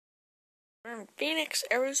From Phoenix,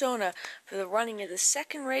 Arizona, for the running of the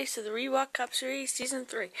second race of the Reebok Cup Series Season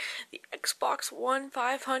 3, the Xbox One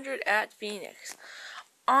 500 at Phoenix.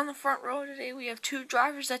 On the front row today, we have two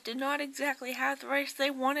drivers that did not exactly have the race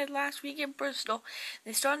they wanted last week in Bristol.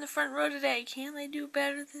 They start in the front row today. Can they do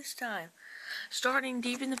better this time? Starting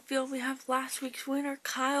deep in the field, we have last week's winner,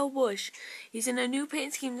 Kyle Busch. He's in a new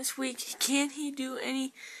paint scheme this week. Can he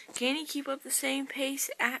keep up the same pace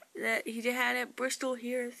that he had at Bristol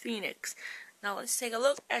here at Phoenix? Now let's take a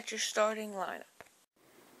look at your starting lineup.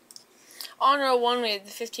 On row 1, we have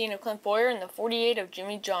the 15 of Clint Bowyer and the 48 of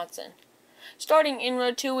Jimmy Johnson. Starting in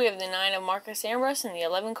row 2, we have the 9 of Marcus Ambrose and the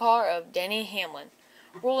 11 car of Denny Hamlin.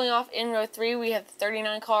 Rolling off in row 3, we have the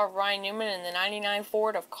 39 car of Ryan Newman and the 99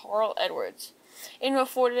 Ford of Carl Edwards. In row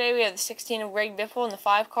 4 today, we have the 16 of Greg Biffle and the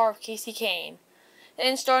 5 car of Casey Kane.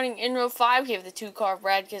 Then starting in row 5, we have the 2 car of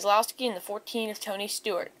Brad Keselowski and the 14 of Tony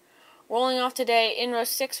Stewart. Rolling off today, in row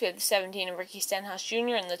 6, we have the 17 of Ricky Stenhouse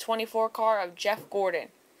Jr. and the 24 car of Jeff Gordon.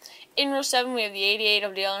 In row 7, we have the 88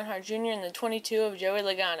 of Dale Earnhardt Jr. and the 22 of Joey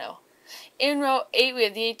Logano. In row 8, we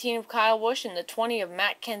have the 18 of Kyle Busch and the 20 of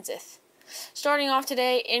Matt Kenseth. Starting off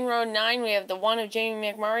today, in row 9, we have the 1 of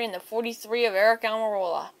Jamie McMurray and the 43 of Eric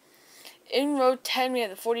Almirola. In row 10, we have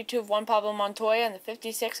the 42 of Juan Pablo Montoya and the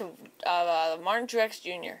 56 of Martin Truex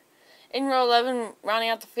Jr. In row 11, rounding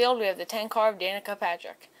out the field, we have the 10 car of Danica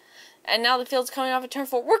Patrick. And now the field's coming off a turn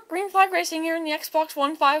 4. We're green flag racing here in the Xbox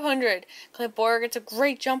One 500. Clint Bowyer gets a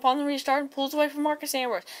great jump on the restart and pulls away from Marcus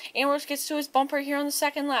Ambrose. Ambrose gets to his bumper here on the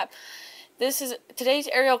second lap. This is today's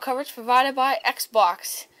aerial coverage provided by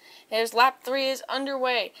Xbox. As lap 3 is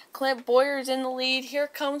underway. Clint Bowyer is in the lead. Here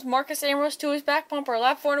comes Marcus Ambrose to his back bumper.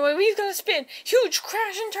 Lap 4 underway. He's going to spin. Huge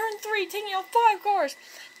crash in turn 3, taking out 5 cars.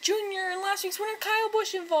 Junior and last week's winner Kyle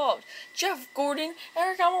Busch involved. Jeff Gordon,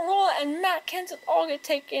 Eric Almirola, and Matt Kenseth all get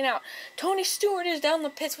taken out. Tony Stewart is down the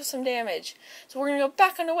pits with some damage. So we're going to go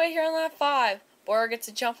back underway here on lap 5. Bowyer gets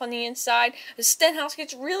a jump on the inside. Stenhouse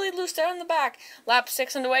gets really loose there in the back. Lap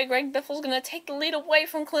 6 underway. Greg Biffle's going to take the lead away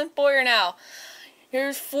from Clint Bowyer now.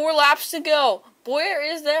 Here's 4 laps to go. Bowyer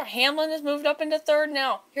is there. Hamlin has moved up into third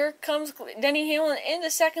now. Here comes Denny Hamlin into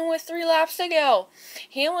second with 3 laps to go.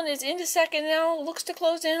 Hamlin is into second now. Looks to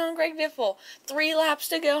close in on Greg Biffle. 3 laps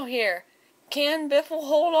to go here. Can Biffle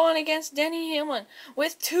hold on against Denny Hamlin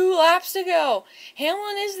with 2 laps to go?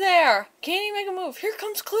 Hamlin is there. Can he make a move? Here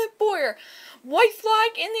comes Clint Bowyer. White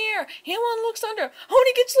flag in the air. Hamlin looks under.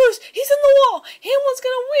 Honey gets loose. He's in the wall. Hamlin's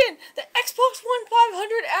going to win the Xbox One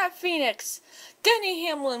 500 at Phoenix. Denny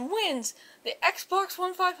Hamlin wins the Xbox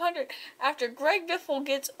One 500 after Greg Biffle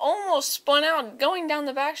gets almost spun out going down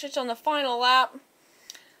the backstretch on the final lap.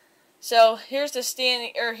 So here's the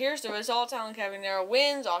here's the results. Alan Cavanero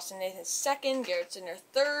wins. Austin Nathan second. Garrett Zimmer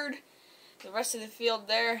third. The rest of the field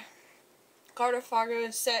there. Carter Fargo in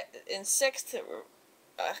 6th.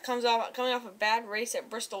 Coming off a bad race at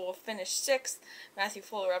Bristol will finish 6th. Matthew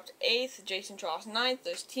Fuller up to 8th. Jason Tross 9th.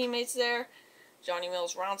 There's teammates there. Johnny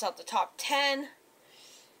Mills rounds out the top 10.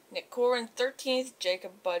 Nick Corrin 13th.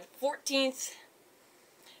 Jacob Budd 14th.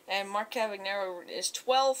 And Mark Cavagnaro is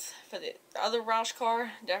 12th for the other Roush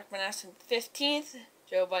car. Derek Benassi 15th.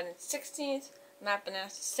 Joe Budden 16th. Matt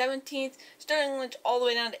Benassi 17th. Sterling Lynch all the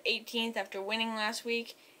way down to 18th after winning last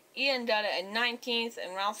week. Ian Dutta at 19th.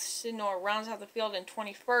 And Ralph Sidnor rounds out the field in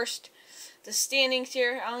 21st. The standings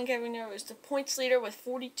here, Alan Cavanero is the points leader with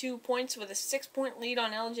 42 points with a 6-point lead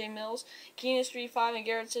on LJ Mills. Keenan Street 5 and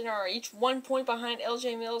Garrett Sidnor are each 1 point behind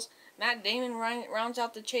LJ Mills. Matt Damon rounds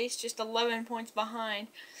out the chase, just 11 points behind.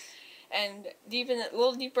 And a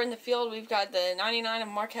little deeper in the field, we've got the 99 of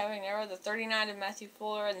Mark Cavagnero, the 39 of Matthew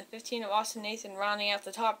Fuller, and the 15 of Austin Nathan rounding out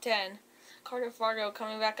the top 10. Carter Fargo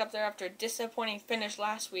coming back up there after a disappointing finish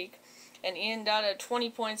last week. And Ian Dutta 20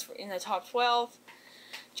 points in the top 12.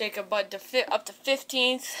 Jacob Budd up to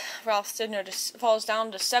 15th. Ralph Sidnor falls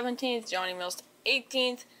down to 17th. Johnny Mills to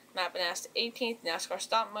 18th. Matt Benassi to 18th. 19th.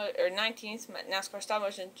 NASCAR Stop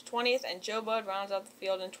Motion 20th. And Joe Budd rounds out the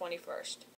field in 21st.